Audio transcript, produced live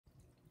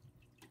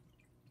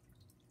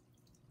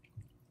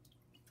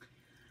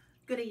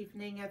Good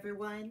evening,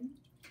 everyone.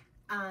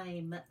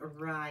 I'm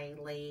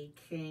Riley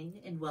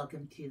King, and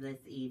welcome to this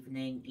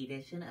evening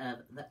edition of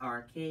the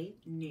RK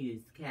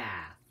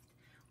Newscast,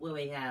 where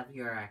we have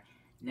your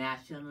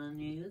national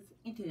news,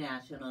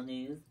 international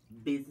news,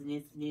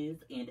 business news,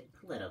 and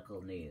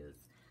political news.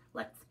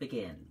 Let's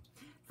begin.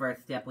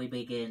 First up, we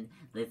begin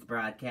this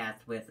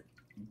broadcast with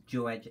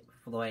George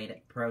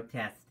Floyd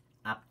protest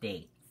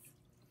updates.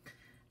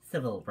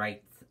 Civil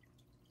rights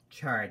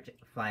charge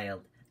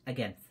filed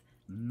against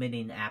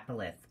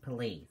Minneapolis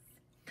police.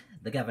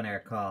 The governor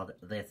called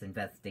this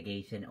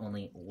investigation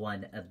only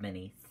one of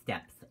many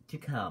steps to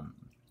come.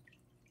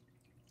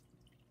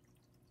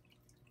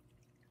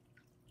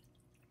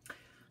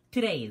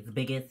 Today's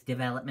biggest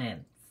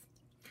developments.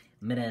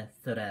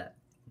 Minnesota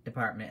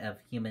Department of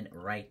Human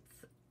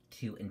Rights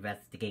to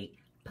investigate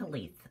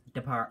police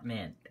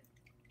department.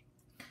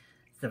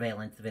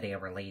 Surveillance video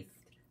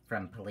released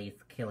from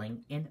police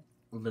killing in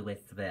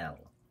Louisville.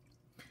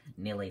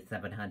 Nearly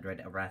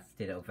 700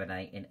 arrested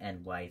overnight in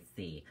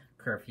NYC.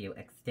 Curfew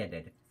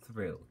extended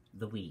through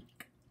the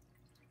week.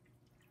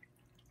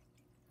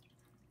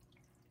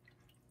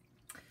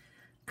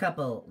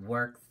 Couple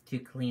works to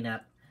clean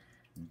up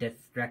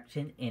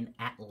destruction in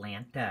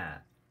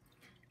Atlanta.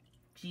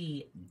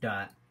 G.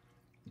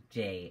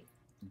 J.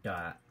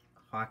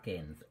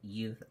 Hawkins,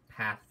 youth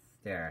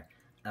pastor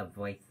of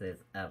Voices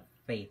of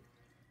Faith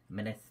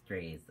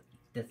Ministries,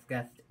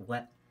 discussed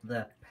what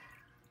the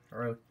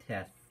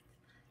protests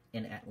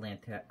in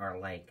Atlanta are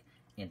like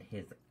and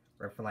his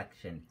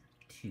reflection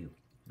to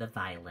the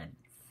violence.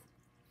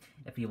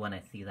 If you want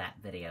to see that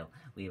video,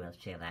 we will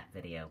share that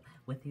video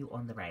with you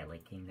on the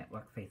Riley King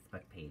Network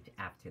Facebook page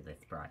after this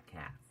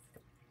broadcast.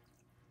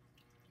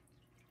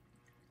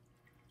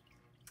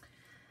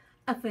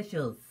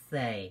 Officials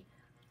say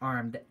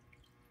armed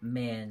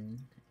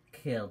men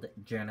killed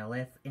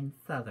journalists in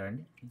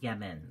southern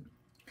Yemen.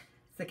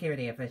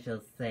 Security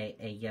officials say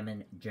a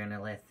Yemen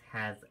journalist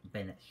has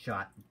been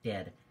shot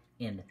dead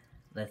in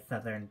the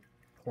southern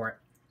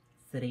port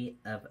city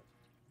of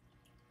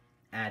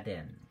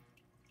Aden.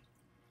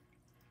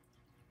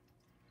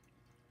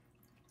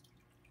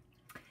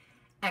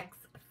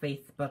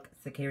 Ex-Facebook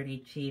security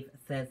chief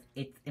says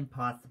it's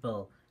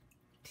impossible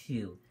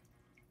to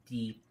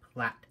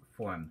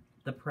deplatform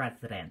the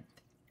president.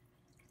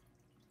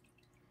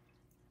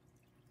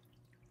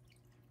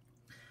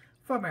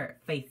 Former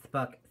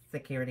Facebook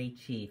security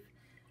chief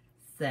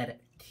said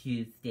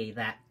Tuesday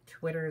that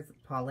Twitter's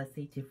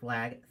policy to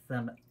flag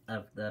some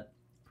of the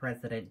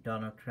President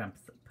Donald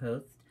Trump's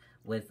posts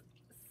was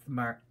a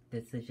smart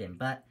decision,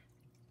 but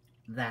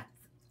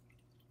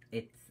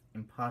it's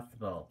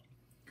impossible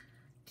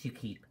to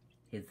keep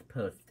his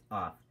posts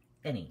off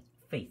any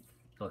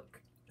Facebook,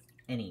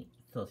 any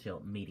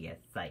social media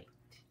site.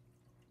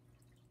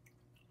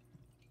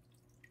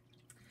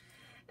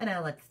 And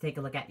now let's take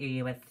a look at your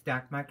U.S.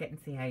 stock market and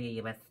see how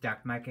your U.S.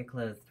 stock market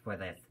closed for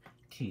this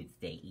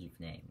Tuesday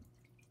evening.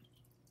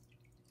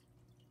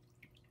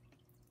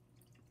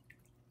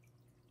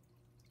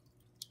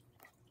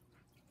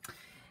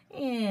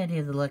 And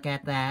here's a look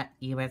at that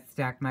U.S.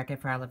 stock market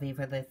for all of you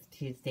for this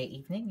Tuesday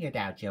evening. Your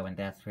Dow Jones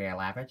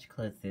Industrial Average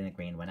closed in the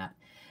green, went up.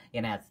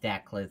 Your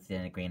Nasdaq closed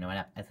in the green, went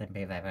up.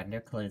 S&P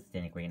 500 closed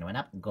in the green, went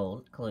up.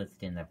 Gold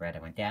closed in the red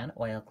and went down.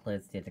 Oil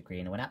closed in the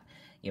green, went up.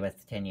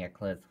 U.S. 10-year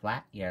closed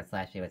flat.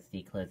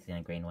 Euro/USD closed in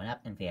the green, went up.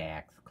 And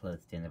VIX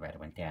closed in the red and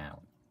went down.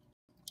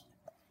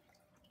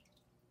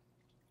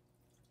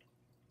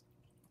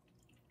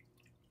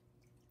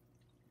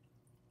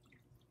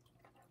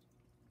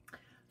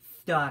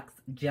 Stocks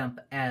jump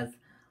as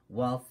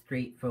Wall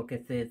Street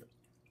focuses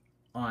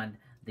on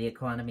the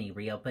economy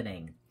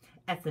reopening.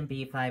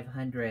 S&P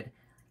 500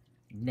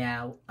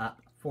 now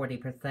up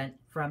 40%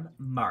 from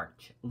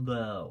March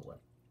low.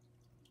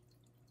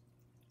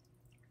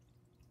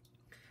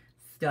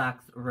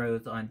 Stocks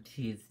rose on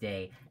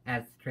Tuesday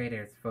as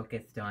traders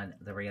focused on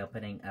the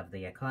reopening of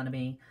the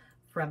economy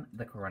from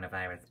the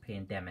coronavirus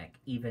pandemic,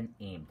 even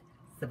aimed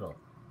civil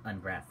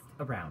unrest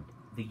around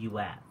the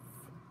U.S.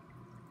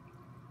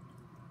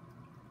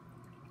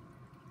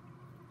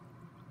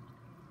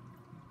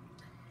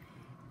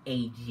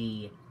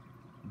 AG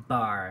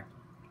Barr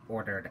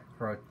ordered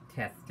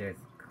protesters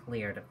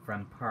cleared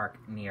from park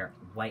near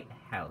White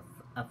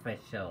House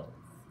officials.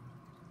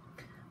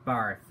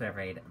 Barr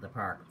surveyed the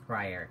park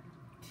prior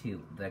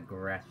to the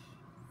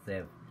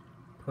aggressive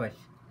push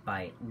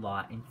by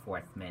law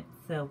enforcement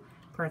so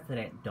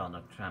President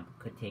Donald Trump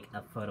could take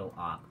a photo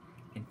op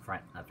in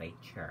front of a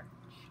church.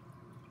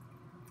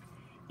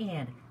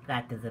 And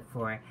that does it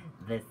for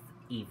this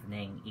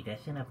evening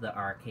edition of the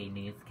RK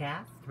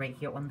Newscast, right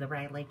here on the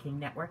Riley King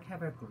Network.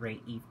 Have a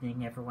great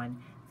evening,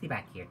 everyone. See you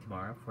back here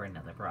tomorrow for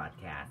another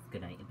broadcast.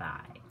 Good night and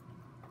bye.